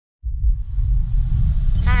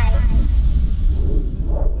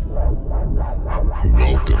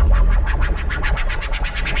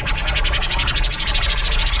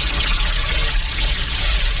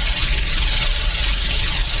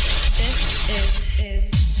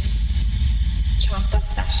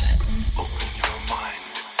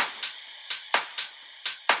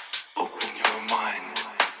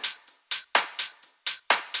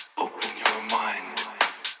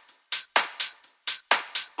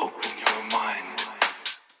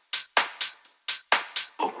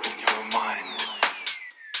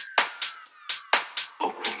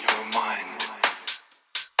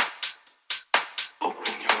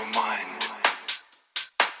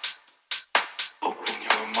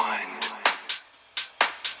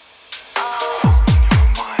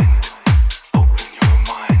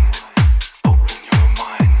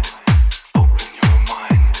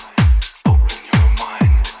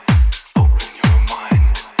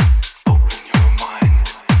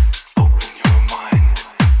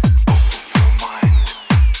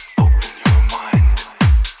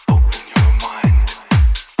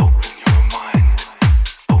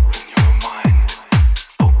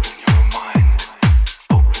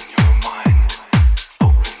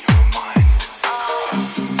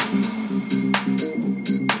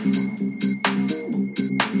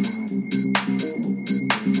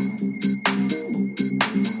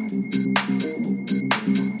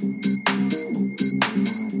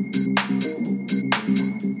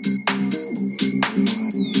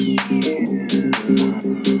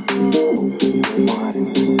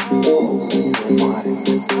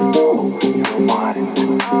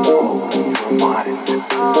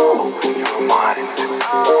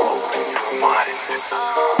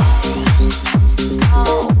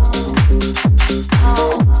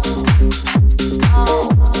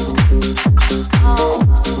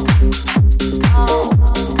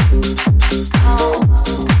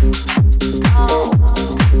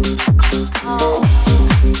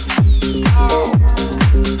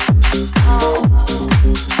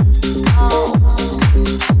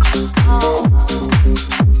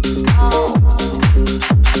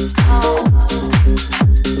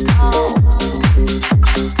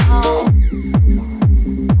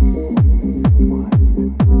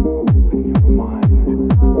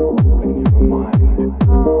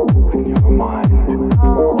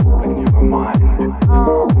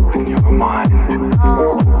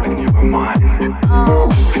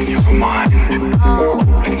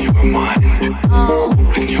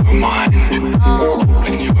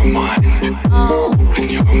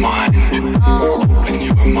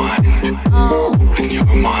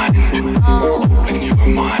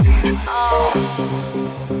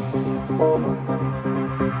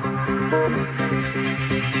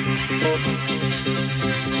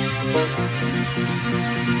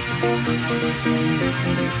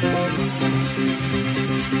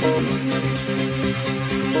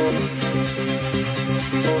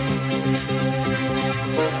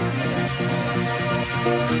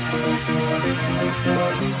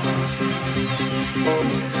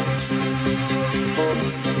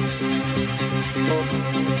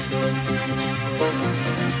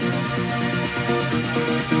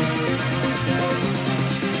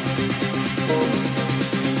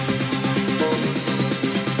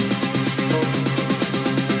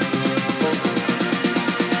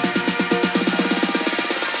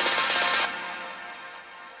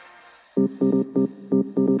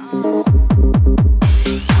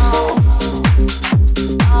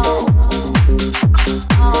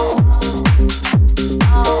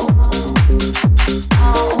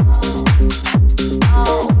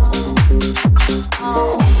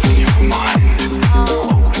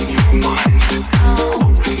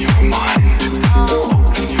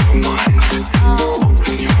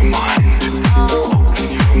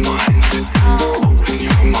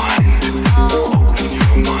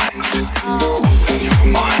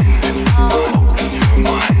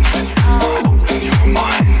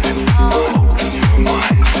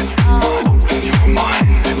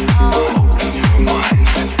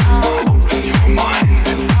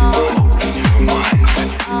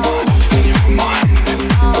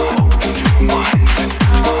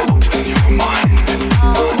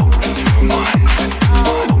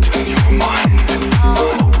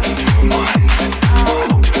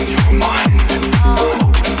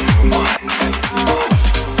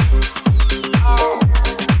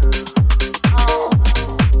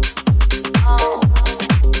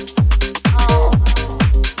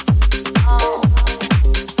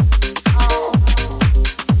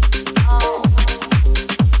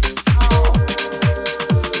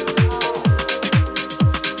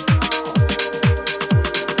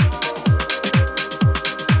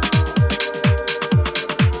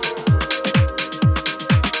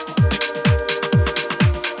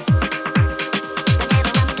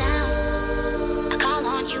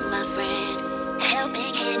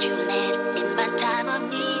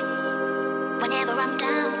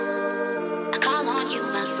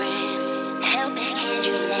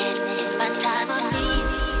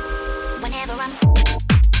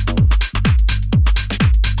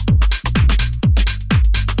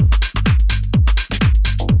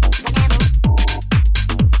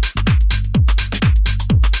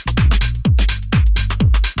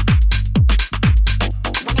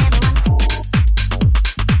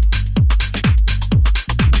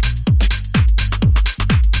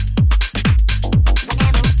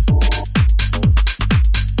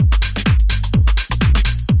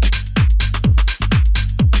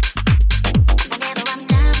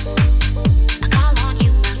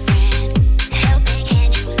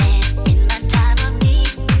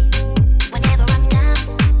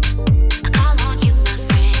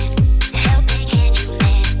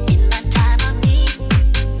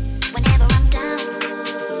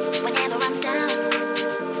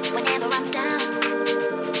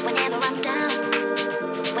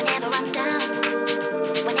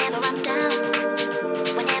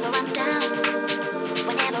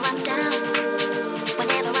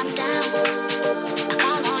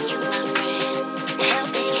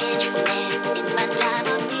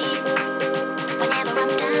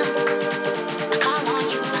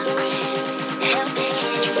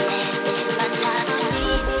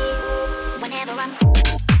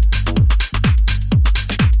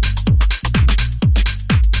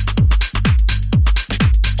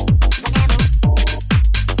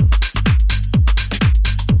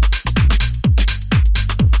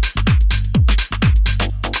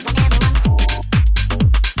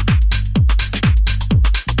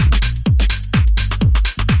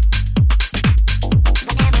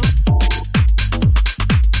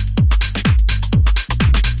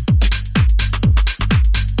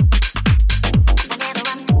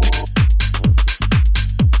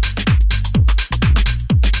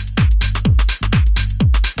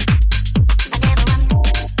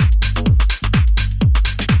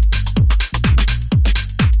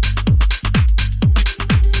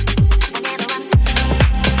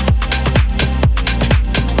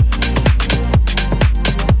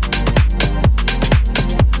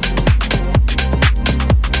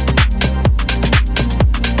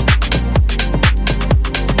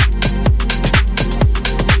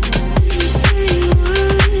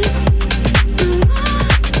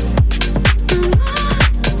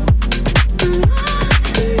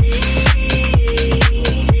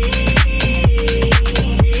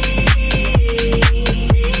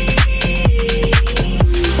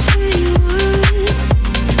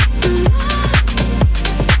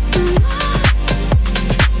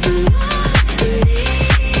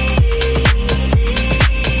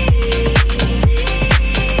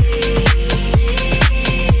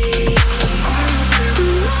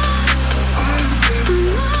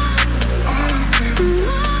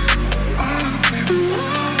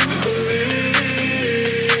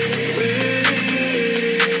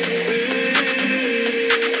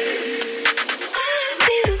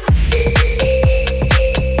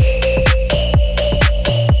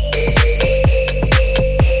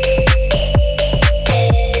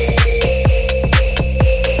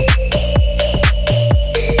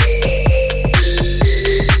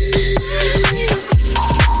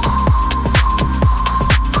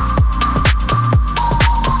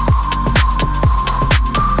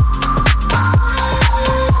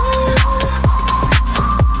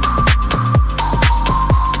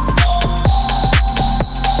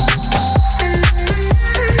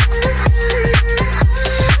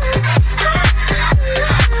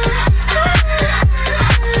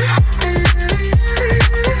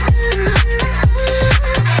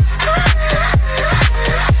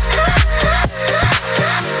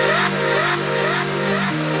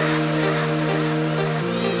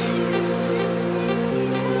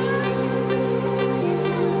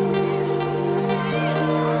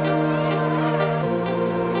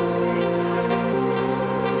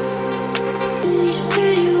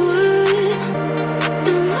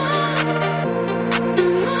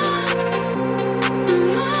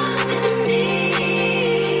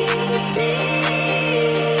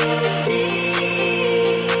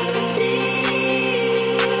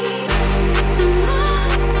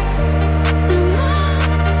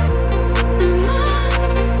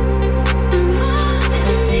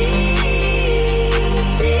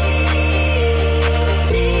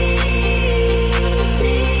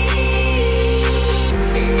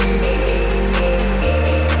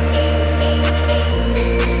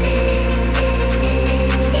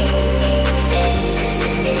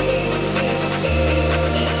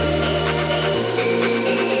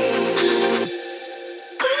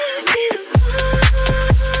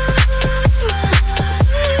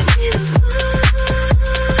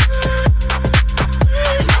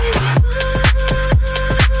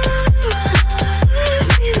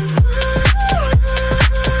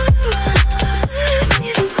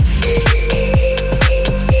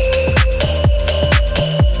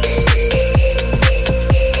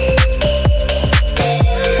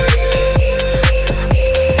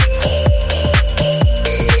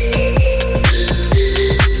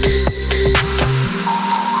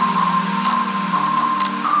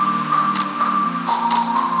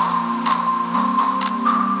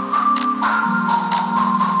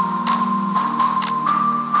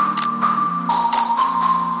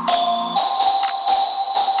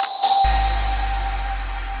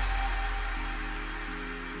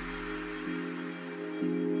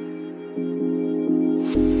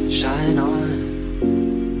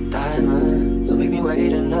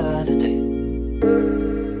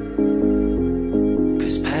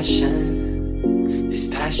passion, it's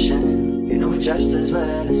passion. You know it just as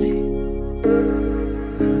well as me.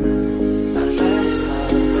 Now let's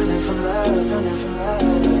stop running from love, running from love.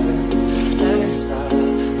 Let's stop,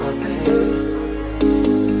 my baby.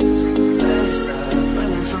 Let's stop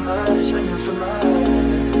running from us, running from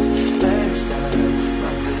us. Let's stop,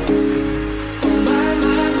 my baby. Oh my,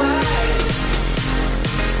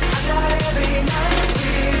 I die every night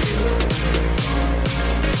with you.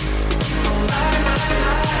 Oh my,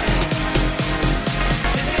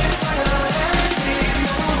 living for love every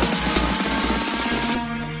moment.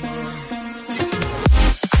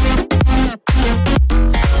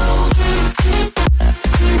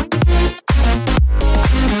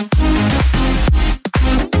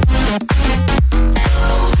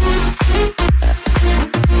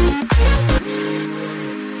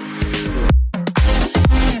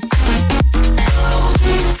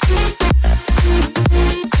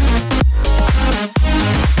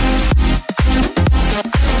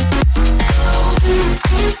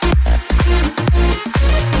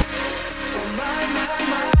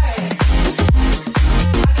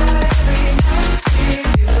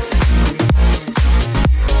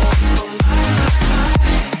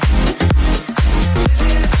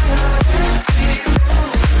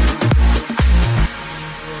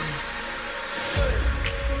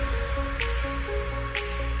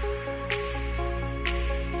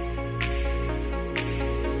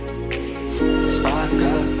 Spark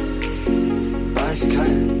up, buzz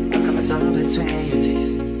cut. I got my tongue between your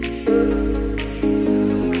teeth.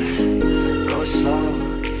 Go slow,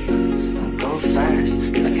 don't go fast.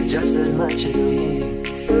 You like it just as much as me.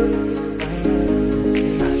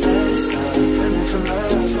 Now let's stop running from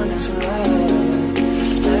love, running from love.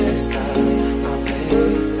 Let's stop, my baby.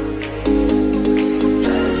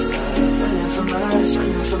 Let's stop running from us,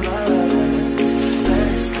 running from us.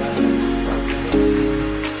 Let's stop, my baby.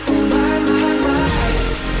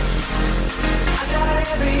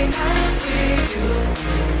 Every night with you.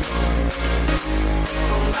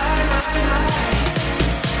 Oh my,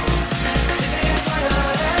 living for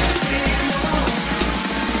love every moment.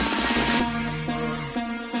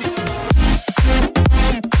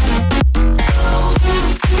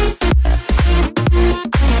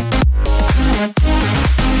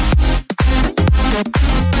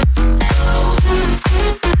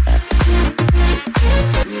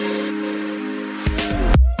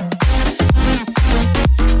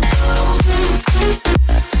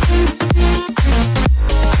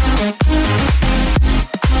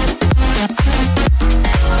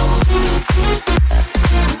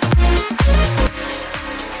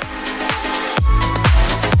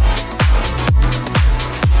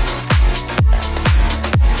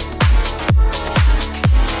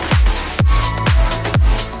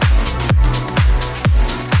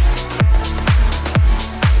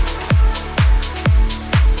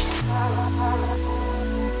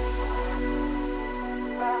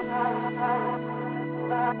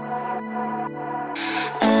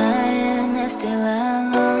 Still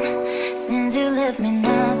alone. Since you left me,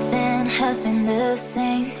 nothing has been the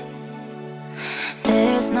same.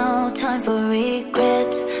 There's no time for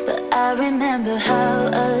regret, but I remember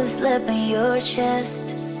how I slept in your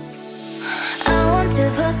chest. I want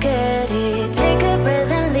to forget it, take a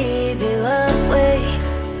breath and leave you away,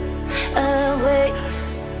 away.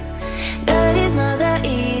 But it's not that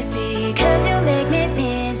easy, 'cause you make me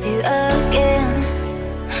miss you again,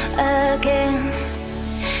 again.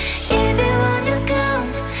 If you want, just come.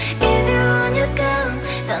 If you want, just come.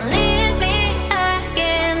 Don't leave me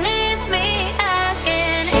again, leave me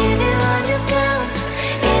again. If you want, just come.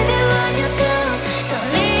 If you want, just come. Don't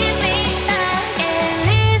leave me again,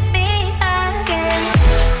 leave me again.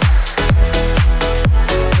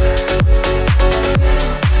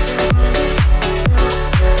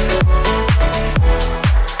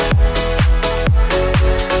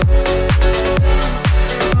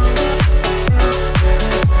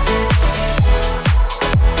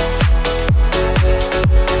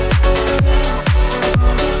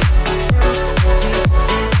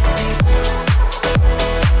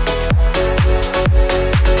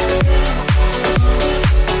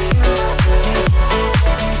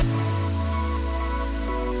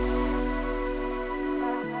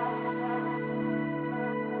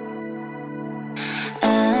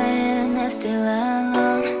 Still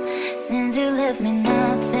alone. Since you left me,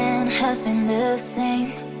 nothing has been the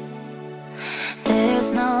same.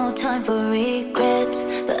 There's no time for regret,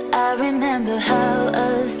 but I remember how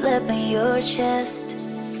I slept in your chest.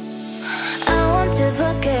 I want to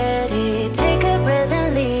forget it, take a breath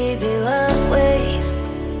and leave you away,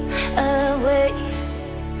 away.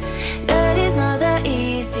 But it's not that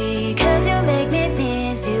easy, 'cause you make me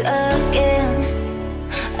miss you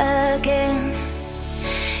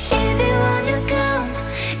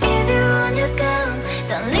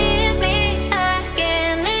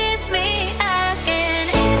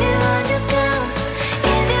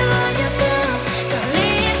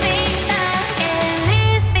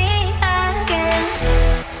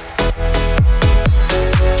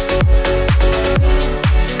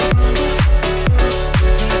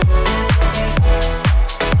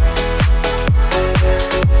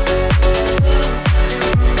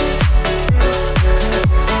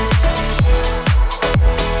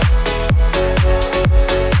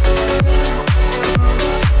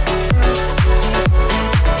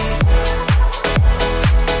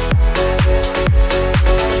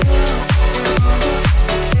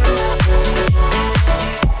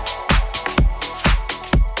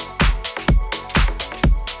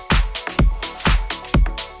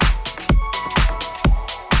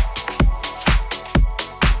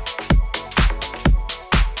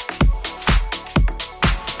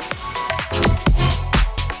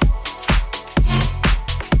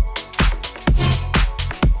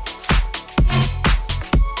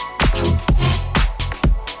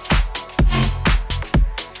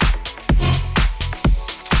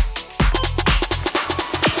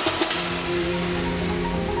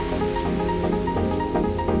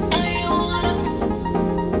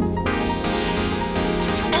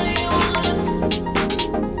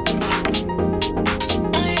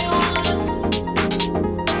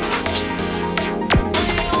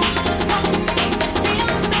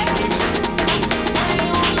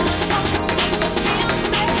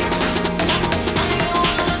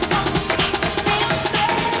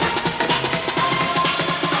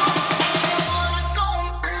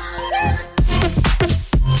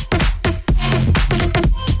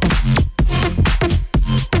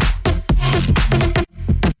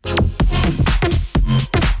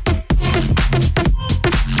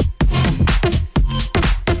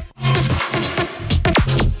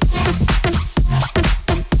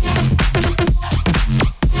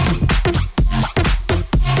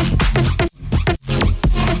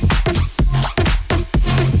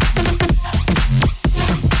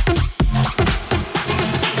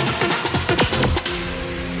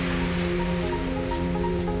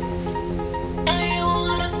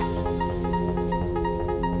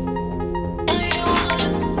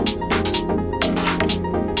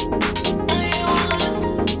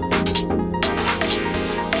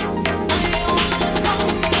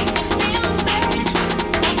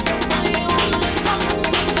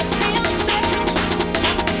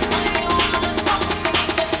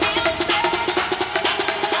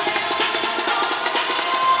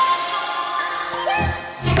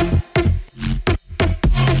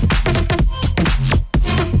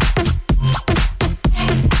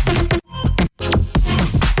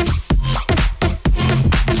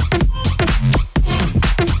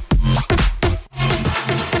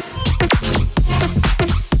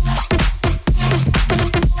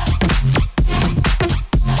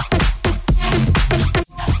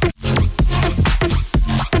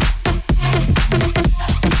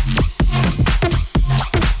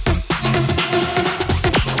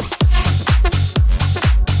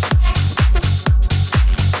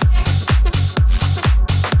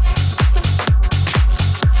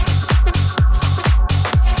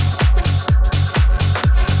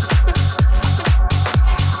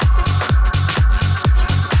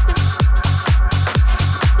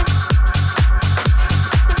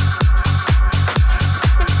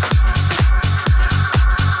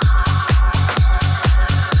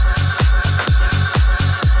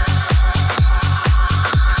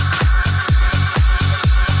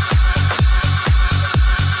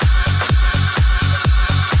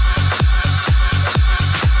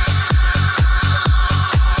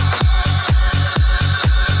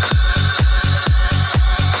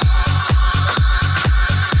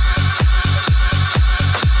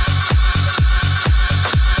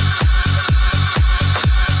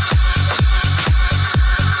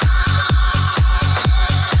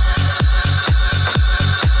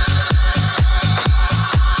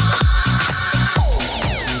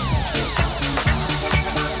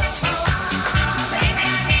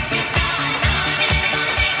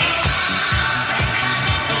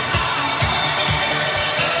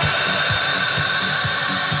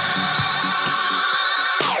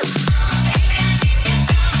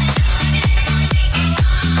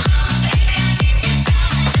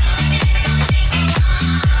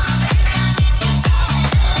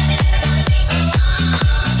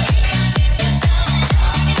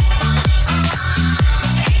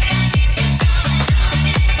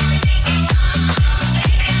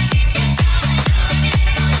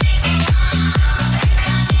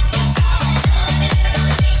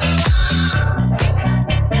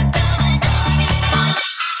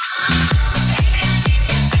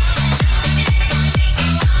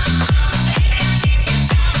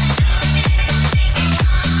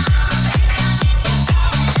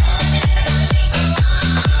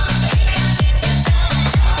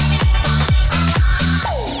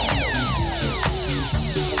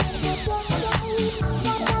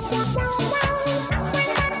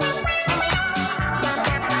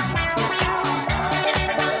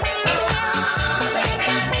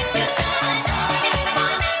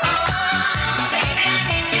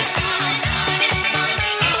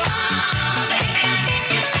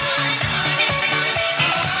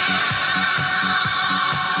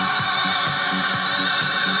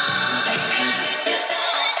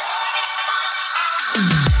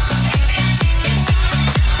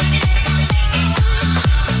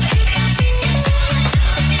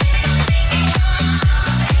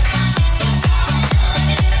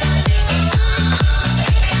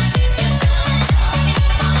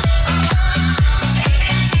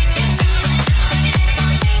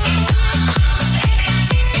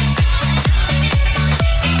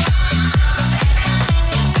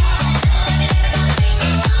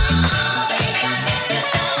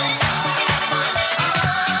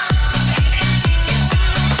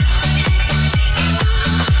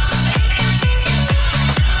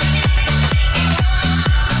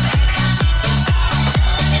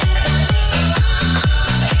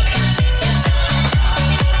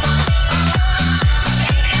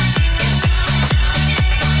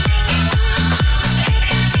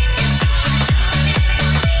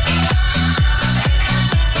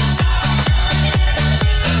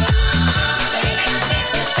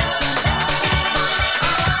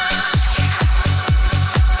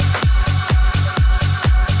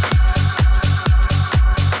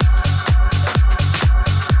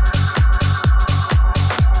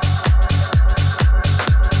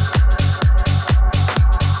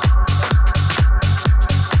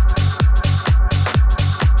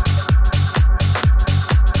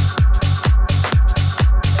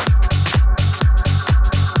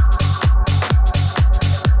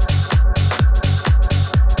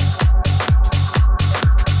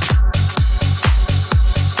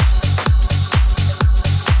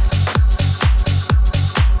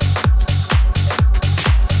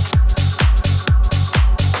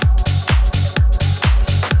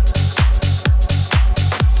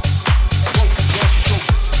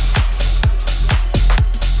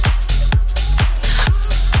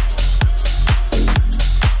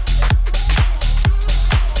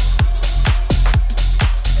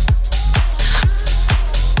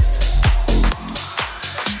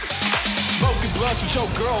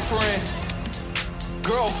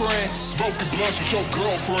girlfriend. Smoking blunts with your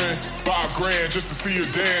girlfriend. $5 just to see her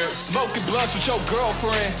dance. Smoking blunts with your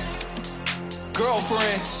girlfriend.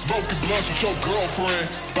 Girlfriend. Smoking blunts with your girlfriend.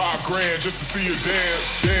 $5 just to see her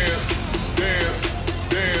dance. Dance, dance,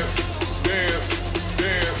 dance, dance,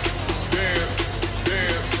 dance, dance, dance,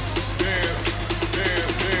 dance, dance,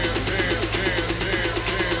 dance, dance, dance,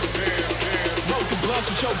 dance, dance. Smoking blunts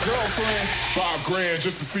with your girlfriend. $5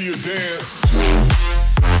 just to see her dance.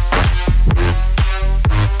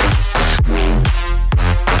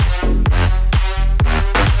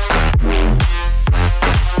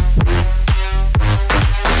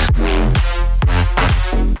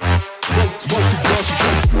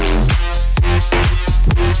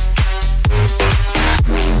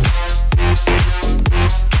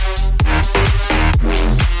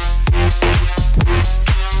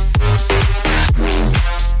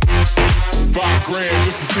 $5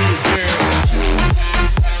 just to see you dance.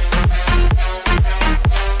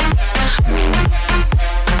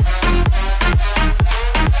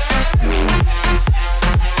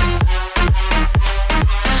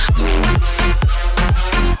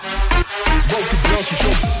 Smoking blunts with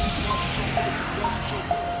your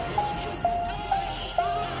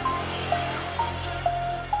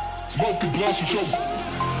Smoking blunts with your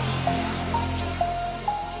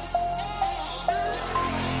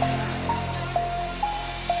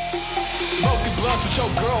Smoking blunts with your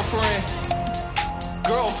girlfriend.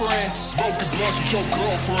 Girlfriend. Smoking blunts with your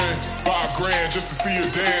girlfriend. $5 just to see her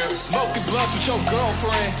dance. Smoking blunts with your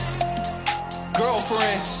girlfriend.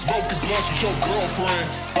 Girlfriend. Smoking blunts with your girlfriend.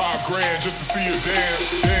 $5 just to see her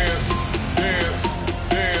dance. Dance, dance,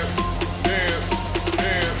 dance, dance,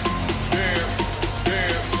 dance, dance, dance,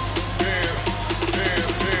 dance, dance,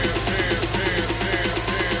 dance, dance, dance,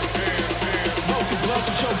 dance, dance. Smoking blunts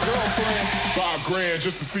with your girlfriend. $5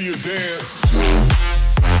 just to see her dance.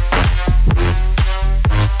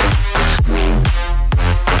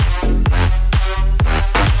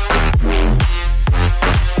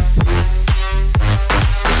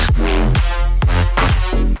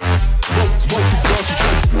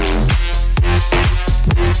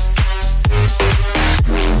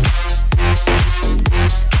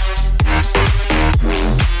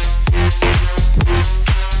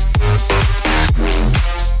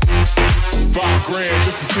 $5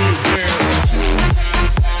 just to see her dance.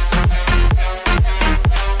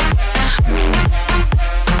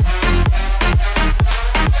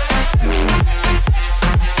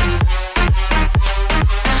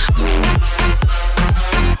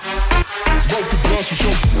 Smoking blunts with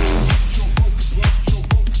your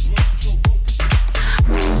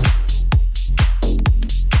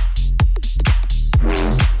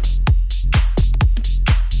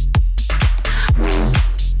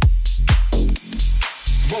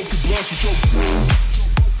Smoking blunts with your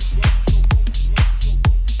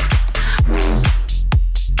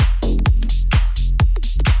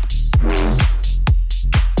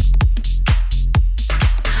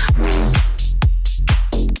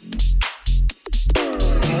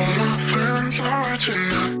All my friends are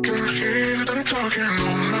watching, I can hear them talking.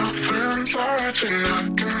 All my friends are watching, I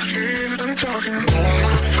can hear them talking. All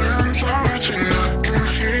my friends are watching, I can